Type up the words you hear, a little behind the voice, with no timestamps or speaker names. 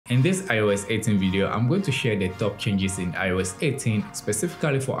In this iOS 18 video, I'm going to share the top changes in iOS 18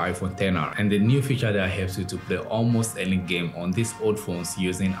 specifically for iPhone XR and the new feature that helps you to play almost any game on these old phones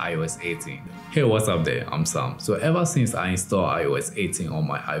using iOS 18. Hey, what's up there? I'm Sam. So ever since I installed iOS 18 on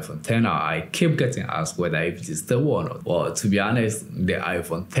my iPhone XR, I keep getting asked whether it is still or not. Well, to be honest, the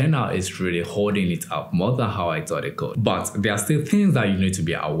iPhone XR is really holding it up more than how I thought it could. But there are still things that you need to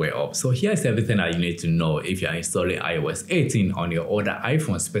be aware of. So here's everything that you need to know if you're installing iOS 18 on your older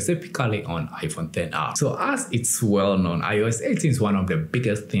iPhone, specifically on iPhone XR. So as it's well known, iOS 18 is one of the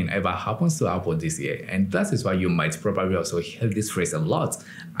biggest things ever happens to Apple this year. And that is why you might probably also hear this phrase a lot.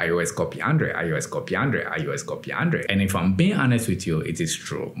 iOS copy Android, iOS copy Android, iOS copy Android. And if I'm being honest with you, it is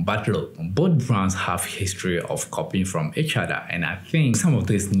true. But look, both brands have history of copying from each other. And I think some of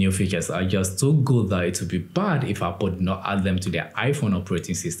these new features are just so good that it would be bad if Apple did not add them to their iPhone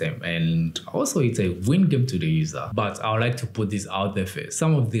operating system. And also it's a win game to the user. But I would like to put this out there first.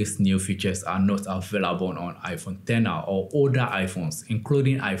 Some of these new features are not available on iPhone XR or older iPhones,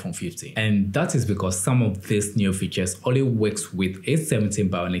 including iPhone 15. And that is because some of these new features only works with A17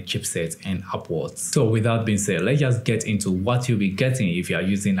 Bionic chipset and upwards. So without being said, let's just get into what you'll be getting if you are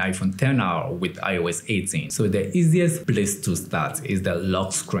using iPhone XR with iOS 18. So the easiest place to start is the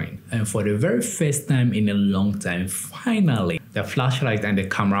lock screen. And for the very first time in a long time, finally, the flashlight and the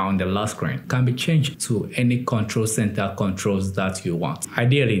camera on the lock screen can be changed to any control center controls that you want.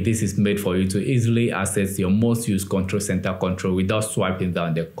 Ideally, this is made for you to easily access your most used control center control without swiping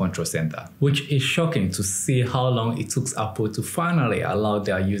down the control center, which is shocking to see how long it took Apple to finally allow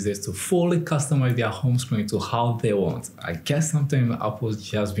their users to fully customize their home screen to how they want. I guess sometimes Apple's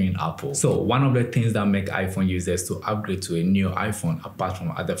just being Apple. So one of the things that make iPhone users to upgrade to a new iPhone, apart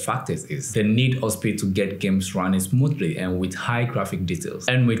from other factors, is the need of speed to get games running smoothly and with high graphic details.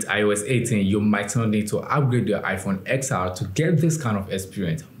 And with iOS 18, you might not need to upgrade your iPhone XR to get this kind of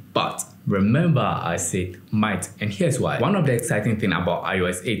experience. But remember, I said might, and here's why. One of the exciting things about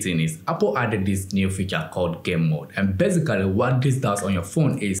iOS 18 is Apple added this new feature called game mode. And basically what this does on your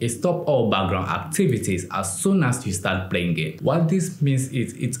phone is it stops all background activities as soon as you start playing game. What this means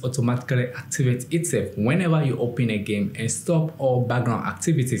is it automatically activates itself whenever you open a game and stop all background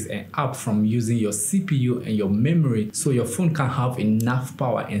activities and apps from using your CPU and your memory, so your phone can have enough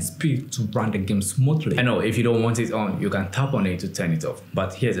power and speed to run the game smoothly. I know if you don't want it on, you can tap on it to turn it off.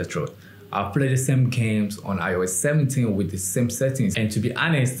 But here's the truth. I've played the same games on iOS 17 with the same settings, and to be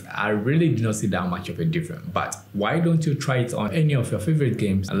honest, I really do not see that much of a difference. But why don't you try it on any of your favorite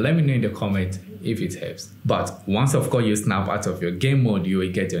games and let me know in the comment if it helps. But once of course you snap out of your game mode, you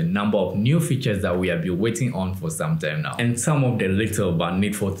will get a number of new features that we have been waiting on for some time now. And some of the little but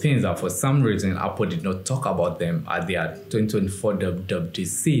needful things that for some reason Apple did not talk about them at their 2024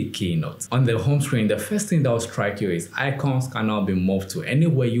 WWDC keynote. On the home screen, the first thing that will strike you is icons can now be moved to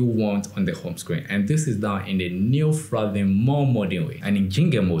anywhere you want on the home screen. And this is done in a new, fluffy, more modern way. And in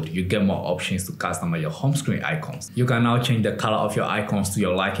Jingle mode, you get more options to customize your home screen icons. You can now change the color of your icons to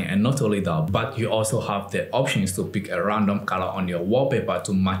your liking, and not only that, but you also have the options to pick a random color on your wallpaper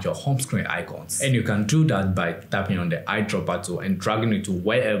to match your home screen icons. And you can do that by tapping on the eyedropper tool and dragging it to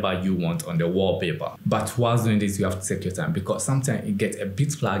wherever you want on the wallpaper. But whilst doing this, you have to take your time because sometimes it gets a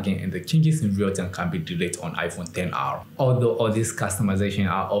bit flagging and the changes in real time can be delayed on iPhone XR. Although all these customizations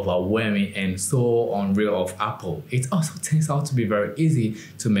are overwhelming and so unreal of Apple, it also turns out to be very easy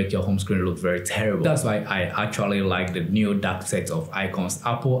to make your home screen look very terrible. That's why I actually like the new dark set of icons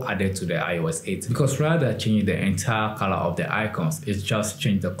Apple added to the iOS 18, because rather than changing the entire color of the icons, it's just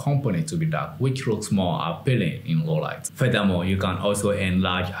changed the component to be dark, which looks more appealing in low light. Furthermore, you can also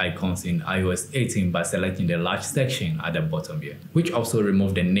enlarge icons in iOS 18 by selecting the large section at the bottom here, which also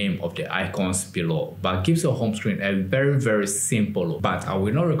removes the name of the icons below, but gives your home screen a very simple look. But I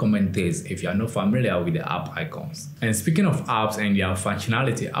will not recommend this if you are not familiar with the app icons. And speaking of apps and their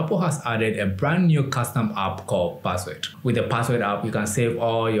functionality, Apple has added a brand new custom app called Password. With the Password app, you can save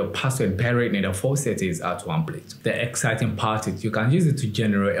all your password buried in the full settings at one place. The exciting part is you can use it to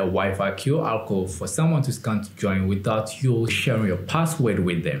generate a Wi-Fi QR code for someone to scan to join without you sharing your password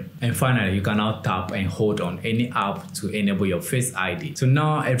with them. And finally, you can now tap and hold on any app to enable your Face ID. So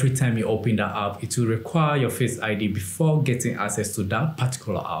now every time you open that app, it will require your Face ID before getting access to that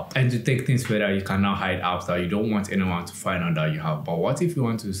particular app. And to take things further, you can now hide apps that you don't want anyone to find out that you have. But what if you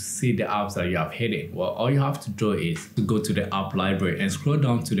want to see the apps that you have hidden? Well, all you have to do is to go to the app library and scroll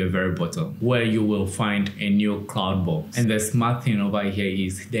down to the very bottom. where you will find a new cloud box. And the smart thing over here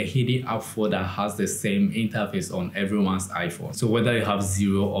is the hidden app folder has the same interface on everyone's iPhone. So whether you have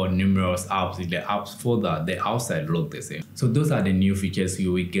 0 or numerous apps in the apps folder, the outside look the same. So those are the new features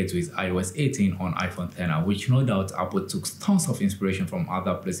you will get with iOS 18 on iPhone XR, which no doubt Apple took tons of inspiration from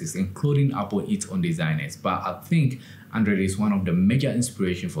other places, including Apple its own designers. But I think Android is one of the major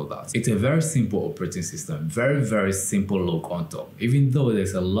inspiration for that. It's a very simple operating system, very simple look on top, even though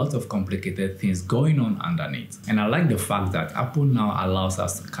there's a lot of complicated things going on underneath. And I like the fact that Apple now allows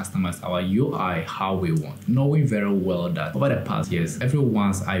us to customize our UI how we want, knowing very well that over the past years,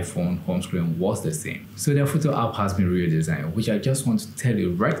 everyone's iPhone home screen was the same. So the photo app has been redesigned, which I just want to tell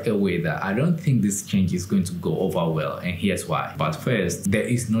you right away that I don't think this change is going to go over well, and here's why. But first, there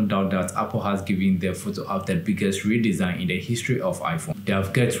is no doubt that Apple has given their photo app the biggest redesign in the history of iPhone. They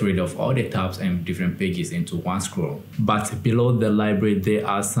have get rid of all the tabs and different pages into one scroll. But below the library, there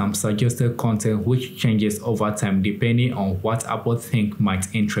are some suggested content which changes over time depending on what Apple think might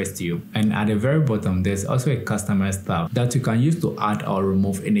interest you. And at the very bottom, there's also a customize tab that you can use to add or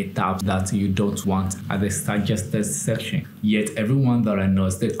remove any tabs that you don't want at the suggested section. Yet everyone that I know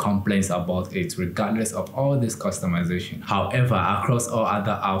still complains about it regardless of all this customization. However, across all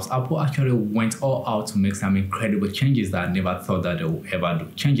other apps, Apple actually went all out to make some incredible changes that I never thought that they would ever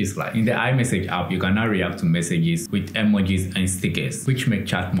do. Changes like in the iMessage app, you can now react to messages with emojis and stickers, which make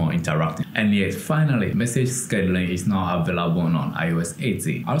chat more interactive. And yet, finally, message scheduling is now available on iOS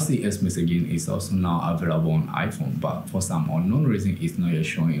 18. RCS messaging is also now available on iPhone, but for some unknown reason, it's not yet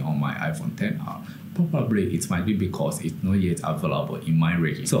showing on my iPhone XR. Probably it might be because it's not yet available in my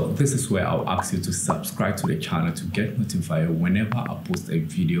region. So this is where I'll ask you to subscribe to the channel to get notified whenever I post a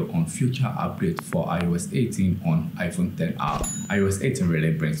video on future updates for iOS 18 on iPhone XR. iOS 18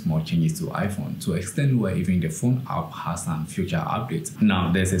 really brings more changes to iPhone to extend where even the phone app has some future updates.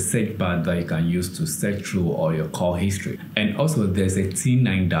 Now there's a search bar that you can use to search through all your call history. And also there's a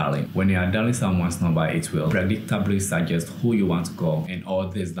T9 dialing. When you are dialing someone's number, it will predictably suggest who you want to call, and all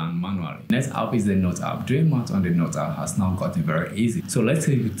this done manually. Next up is the Note app. Doing math on the Note app has now gotten very easy. So let's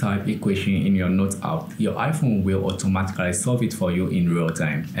say you type equation in your Note app, your iPhone will automatically solve it for you in real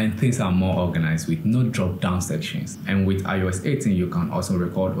time, and things are more organized with no drop down sections. And with iOS 18, you can also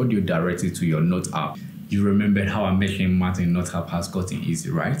record audio directly to your Note app. You remembered how I mentioned math in Note app has gotten easy,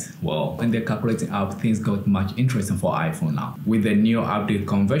 right? Well, in the calculating app, things got much interesting for iPhone now. With the new update,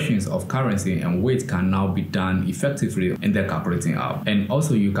 conversions of currency and weight can now be done effectively in the calculating app. And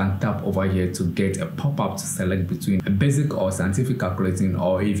also you can tap over here to get a pop-up to select between a basic or scientific calculating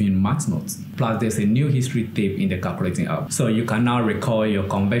or even math notes. Plus there's a new history tab in the calculating app. So you can now recall your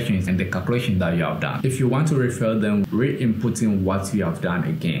conversions and the calculation that you have done. If you want to refer them, re-inputting what you have done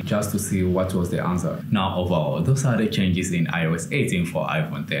again, just to see what was the answer. Now overall, those are the changes in iOS 18 for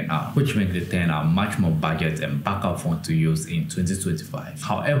iPhone XR, which make the XR much more budget and backup phone to use in 2025.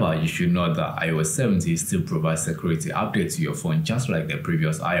 However, you should know that iOS 17 still provides security updates to your phone just like the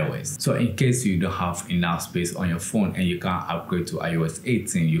previous iOS. So in case you don't have enough space on your phone and you can't upgrade to iOS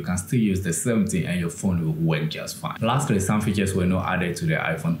 18, you can still use the 17 and your phone will work just fine. Lastly, some features were not added to the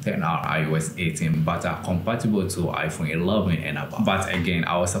iPhone XR iOS 18 but are compatible to iPhone 11 and above. But again,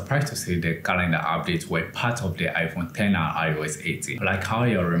 I was surprised to see the calendar updates were part of the iPhone XR iOS 18, like how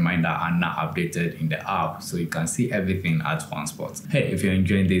your reminder are now updated in the app so you can see everything at one spot. Hey, if you're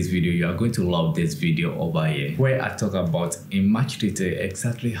enjoying this video, you are going to love this video over here where I talk about in much detail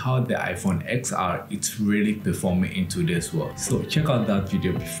exactly how the iPhone XR is really performing in today's world. So check out that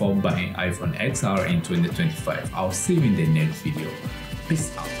video before buying iPhone XR in 2025. I'll see you in the next video.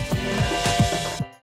 Peace out.